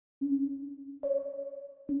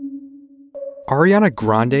Ariana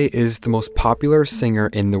Grande is the most popular singer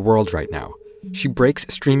in the world right now. She breaks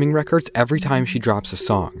streaming records every time she drops a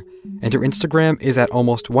song, and her Instagram is at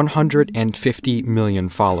almost 150 million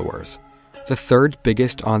followers, the third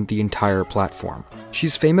biggest on the entire platform.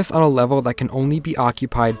 She's famous on a level that can only be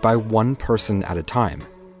occupied by one person at a time.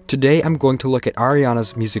 Today I'm going to look at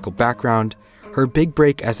Ariana's musical background, her big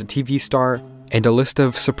break as a TV star, and a list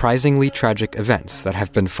of surprisingly tragic events that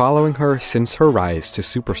have been following her since her rise to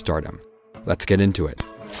superstardom. Let's get into it.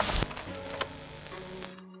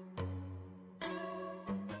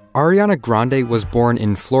 Ariana Grande was born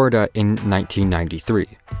in Florida in 1993.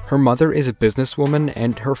 Her mother is a businesswoman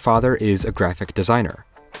and her father is a graphic designer.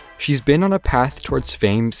 She's been on a path towards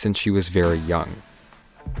fame since she was very young.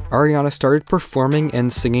 Ariana started performing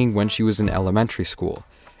and singing when she was in elementary school,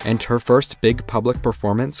 and her first big public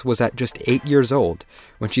performance was at just 8 years old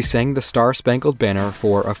when she sang the Star-Spangled Banner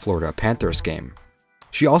for a Florida Panthers game.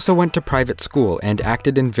 She also went to private school and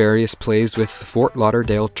acted in various plays with the Fort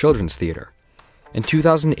Lauderdale Children's Theater. In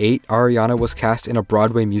 2008, Ariana was cast in a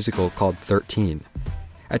Broadway musical called 13.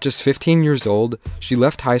 At just 15 years old, she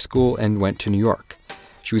left high school and went to New York.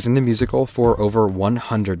 She was in the musical for over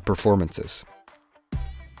 100 performances.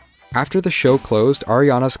 After the show closed,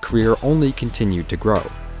 Ariana's career only continued to grow.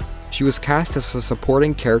 She was cast as a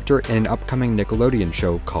supporting character in an upcoming Nickelodeon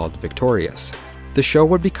show called Victorious. The show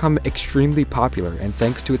would become extremely popular, and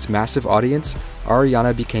thanks to its massive audience,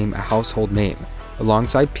 Ariana became a household name,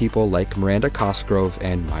 alongside people like Miranda Cosgrove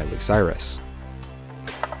and Miley Cyrus.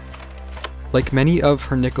 Like many of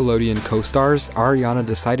her Nickelodeon co-stars, Ariana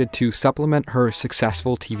decided to supplement her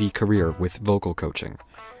successful TV career with vocal coaching.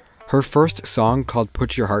 Her first song, called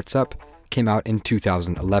Put Your Hearts Up, came out in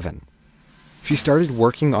 2011. She started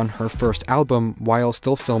working on her first album while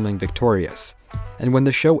still filming Victorious, and when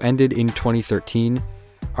the show ended in 2013,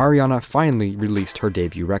 Ariana finally released her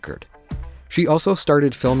debut record. She also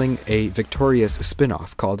started filming a Victorious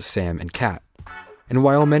spin-off called Sam and Cat. And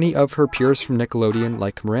while many of her peers from Nickelodeon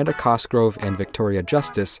like Miranda Cosgrove and Victoria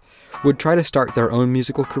Justice would try to start their own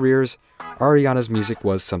musical careers, Ariana's music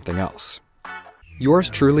was something else. Yours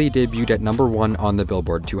Truly debuted at #1 on the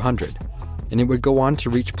Billboard 200, and it would go on to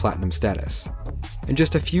reach platinum status. In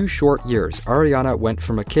just a few short years, Ariana went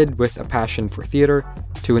from a kid with a passion for theater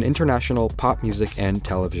to an international pop music and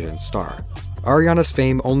television star. Ariana's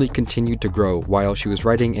fame only continued to grow while she was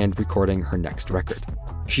writing and recording her next record.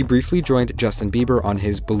 She briefly joined Justin Bieber on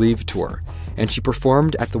his Believe tour, and she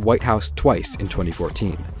performed at the White House twice in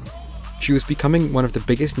 2014. She was becoming one of the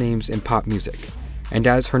biggest names in pop music, and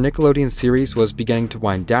as her Nickelodeon series was beginning to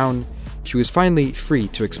wind down, she was finally free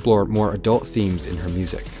to explore more adult themes in her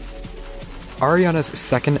music. Ariana's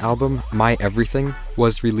second album, My Everything,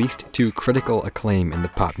 was released to critical acclaim in the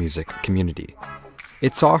pop music community.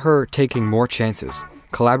 It saw her taking more chances,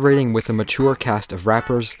 collaborating with a mature cast of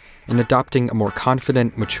rappers, and adopting a more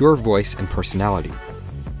confident, mature voice and personality.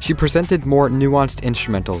 She presented more nuanced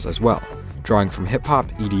instrumentals as well, drawing from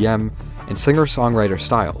hip-hop, EDM, and singer-songwriter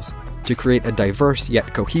styles, to create a diverse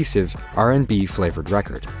yet cohesive R&B-flavored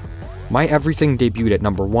record. My Everything debuted at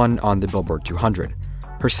 #1 on the Billboard 200,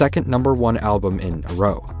 her second #1 album in a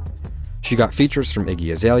row. She got features from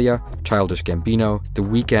Iggy Azalea, Childish Gambino, The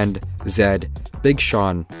Weeknd, Zedd, Big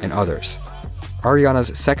Sean, and others.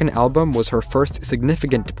 Ariana's second album was her first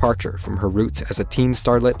significant departure from her roots as a teen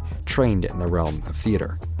starlet trained in the realm of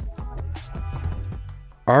theater.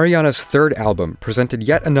 Ariana's third album presented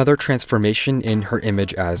yet another transformation in her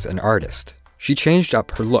image as an artist. She changed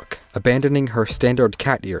up her look, abandoning her standard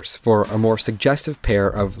cat ears for a more suggestive pair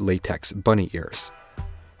of latex bunny ears.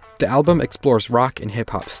 The album explores rock and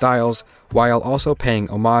hip-hop styles, while also paying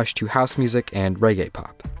homage to house music and reggae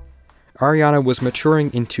pop. Ariana was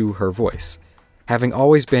maturing into her voice. Having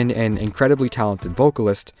always been an incredibly talented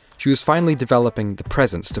vocalist, she was finally developing the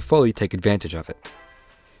presence to fully take advantage of it.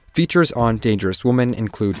 Features on Dangerous Woman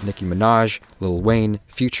include Nicki Minaj, Lil Wayne,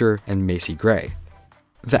 Future, and Macy Gray.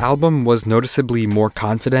 The album was noticeably more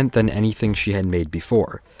confident than anything she had made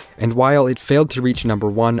before, and while it failed to reach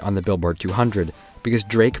 #1 on the Billboard 200, because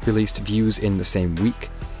Drake released Views in the same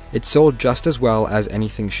week, it sold just as well as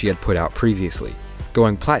anything she had put out previously,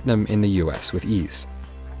 going platinum in the US with ease.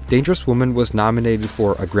 Dangerous Woman was nominated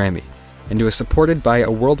for a Grammy, and it was supported by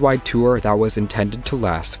a worldwide tour that was intended to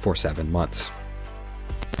last for 7 months.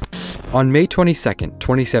 On May 22,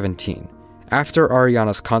 2017, after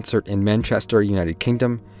Ariana's concert in Manchester, United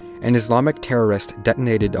Kingdom, an Islamic terrorist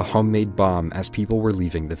detonated a homemade bomb as people were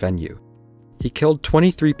leaving the venue. He killed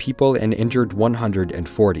 23 people and injured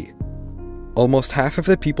 140. Almost half of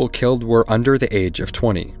the people killed were under the age of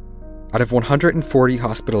 20. Out of 140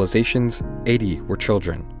 hospitalizations, 80 were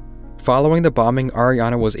children. Following the bombing,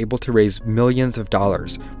 Ariana was able to raise millions of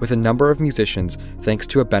dollars with a number of musicians thanks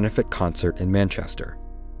to a benefit concert in Manchester.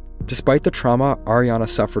 Despite the trauma Ariana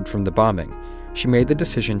suffered from the bombing, she made the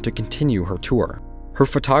decision to continue her tour. Her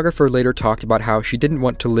photographer later talked about how she didn't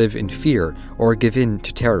want to live in fear or give in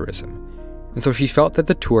to terrorism, and so she felt that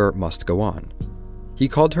the tour must go on. He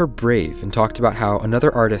called her brave and talked about how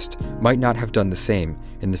another artist might not have done the same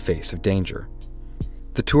in the face of danger.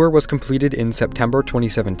 The tour was completed in September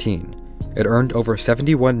 2017. It earned over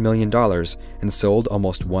 $71 million and sold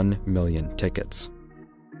almost 1 million tickets.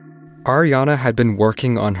 Ariana had been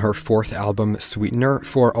working on her fourth album, Sweetener,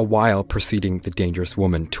 for a while preceding the Dangerous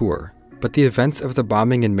Woman tour, but the events of the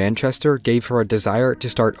bombing in Manchester gave her a desire to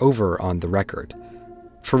start over on the record.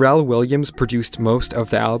 Pharrell Williams produced most of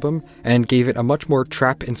the album and gave it a much more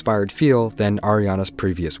trap-inspired feel than Ariana's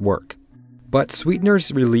previous work. But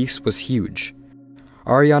Sweetener's release was huge.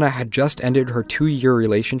 Ariana had just ended her 2-year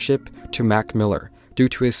relationship to Mac Miller due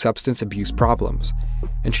to his substance abuse problems,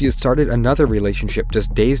 and she had started another relationship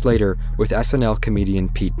just days later with SNL comedian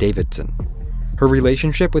Pete Davidson. Her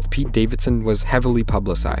relationship with Pete Davidson was heavily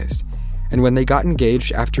publicized, and when they got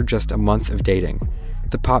engaged after just a month of dating,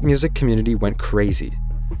 the pop music community went crazy.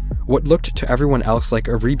 What looked to everyone else like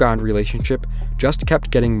a rebound relationship just kept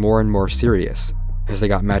getting more and more serious, as they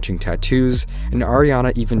got matching tattoos, and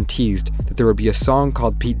Ariana even teased that there would be a song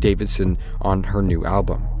called Pete Davidson on her new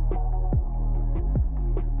album.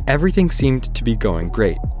 Everything seemed to be going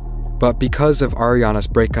great, but because of Ariana's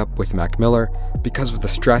breakup with Mac Miller, because of the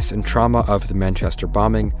stress and trauma of the Manchester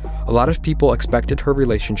bombing, a lot of people expected her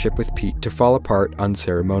relationship with Pete to fall apart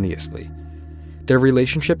unceremoniously. Their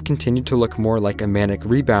relationship continued to look more like a manic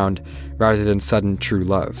rebound rather than sudden true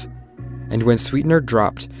love. And when Sweetener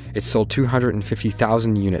dropped, it sold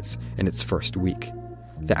 250,000 units in its first week.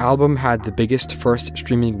 The album had the biggest first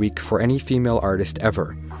streaming week for any female artist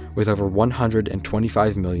ever, with over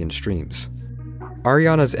 125 million streams.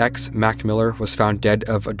 Ariana's ex, Mac Miller, was found dead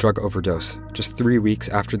of a drug overdose just 3 weeks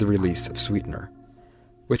after the release of Sweetener.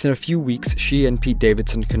 Within a few weeks, she and Pete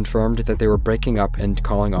Davidson confirmed that they were breaking up and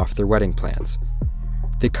calling off their wedding plans.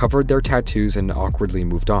 They covered their tattoos and awkwardly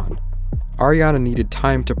moved on. Ariana needed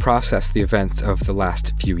time to process the events of the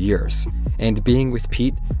last few years, and being with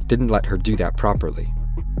Pete didn't let her do that properly.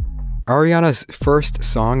 Ariana's first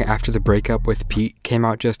song after the breakup with Pete came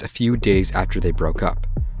out just a few days after they broke up.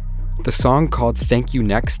 The song, called Thank You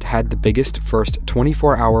Next, had the biggest first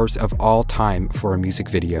 24 hours of all time for a music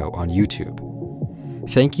video on YouTube.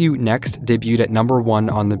 Thank You Next debuted at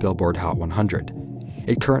 #1 on the Billboard Hot 100.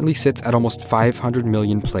 It currently sits at almost 500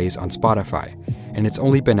 million plays on Spotify, and it's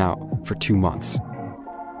only been out for 2 months.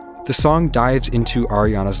 The song dives into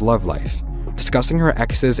Ariana's love life, discussing her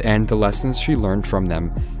exes and the lessons she learned from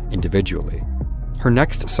them individually. Her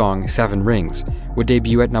next song, 7 Rings, would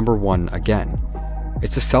debut at #1 again.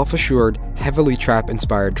 It's a self-assured, heavily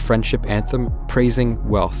trap-inspired friendship anthem praising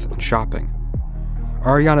wealth and shopping.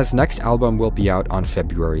 Ariana's next album will be out on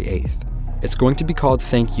February 8th. It's going to be called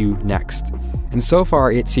Thank You Next, and so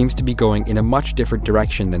far it seems to be going in a much different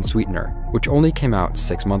direction than Sweetener, which only came out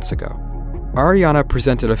 6 months ago. Ariana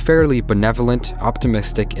presented a fairly benevolent,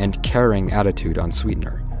 optimistic, and caring attitude on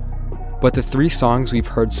Sweetener. But the 3 songs we've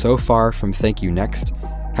heard so far from Thank You Next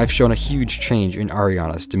have shown a huge change in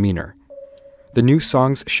Ariana's demeanor. The new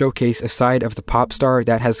songs showcase a side of the pop star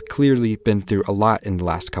that has clearly been through a lot in the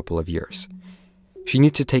last couple of years. She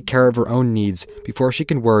needs to take care of her own needs before she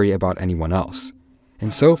can worry about anyone else.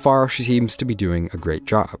 And so far, she seems to be doing a great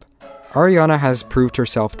job. Ariana has proved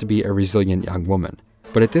herself to be a resilient young woman,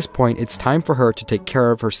 but at this point, it's time for her to take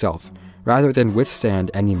care of herself rather than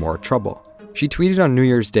withstand any more trouble. She tweeted on New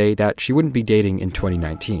Year's Day that she wouldn't be dating in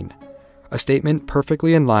 2019, a statement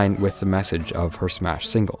perfectly in line with the message of her smash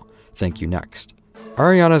single, Thank You Next.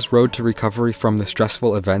 Ariana's road to recovery from the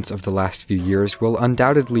stressful events of the last few years will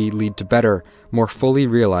undoubtedly lead to better, more fully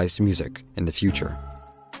realized music in the future.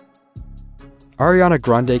 Ariana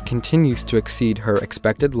Grande continues to exceed her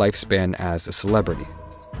expected lifespan as a celebrity.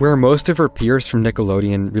 Where most of her peers from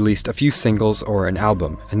Nickelodeon released a few singles or an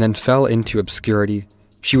album and then fell into obscurity,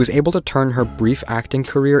 she was able to turn her brief acting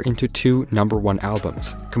career into 2 #1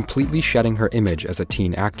 albums, completely shedding her image as a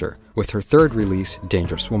teen actor, with her 3rd release,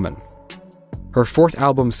 Dangerous Woman. Her 4th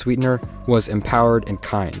album, Sweetener, was empowered and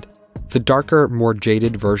kind. The darker, more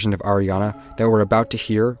jaded version of Ariana that we're about to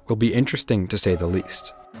hear will be interesting to say the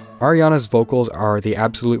least. Ariana's vocals are the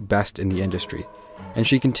absolute best in the industry, and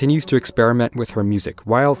she continues to experiment with her music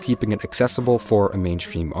while keeping it accessible for a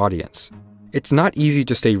mainstream audience. It's not easy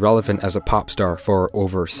to stay relevant as a pop star for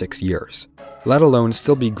over 6 years, let alone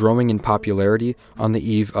still be growing in popularity on the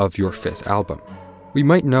eve of your 5th album. We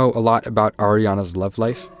might know a lot about Ariana's love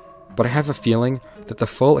life, but I have a feeling that the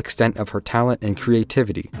full extent of her talent and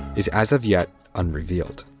creativity is as of yet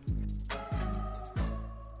unrevealed.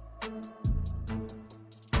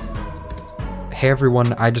 Hey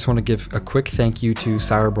everyone, I just want to give a quick thank you to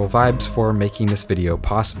Cerebral Vibes for making this video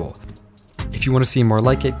possible. If you want to see more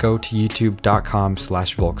like it, go to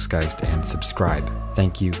youtube.com/Volksgeist and subscribe.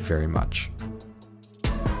 Thank you very much.